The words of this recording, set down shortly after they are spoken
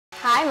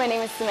Hi, my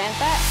name is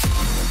Samantha.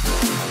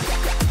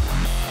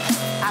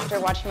 After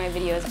watching my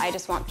videos, I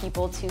just want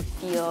people to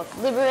feel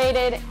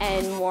liberated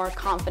and more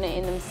confident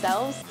in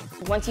themselves.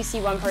 Once you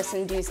see one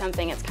person do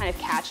something, it's kind of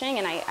catching,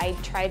 and I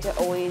try to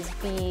always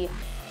be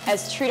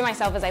as true to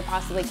myself as I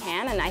possibly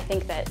can, and I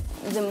think that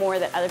the more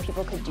that other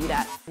people could do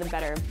that, the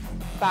better.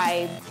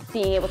 By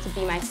being able to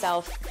be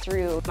myself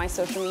through my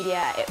social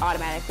media, it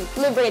automatically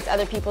liberates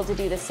other people to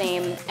do the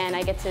same, and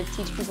I get to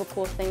teach people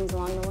cool things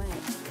along the way.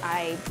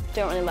 I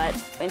don't really let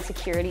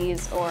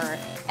insecurities or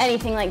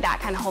anything like that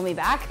kind of hold me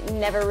back.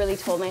 Never really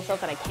told myself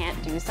that I can't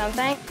do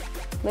something.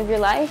 Live your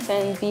life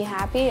and be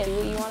happy and do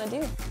what you want to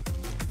do.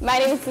 My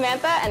name is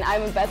Samantha, and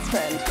I'm a best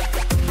friend.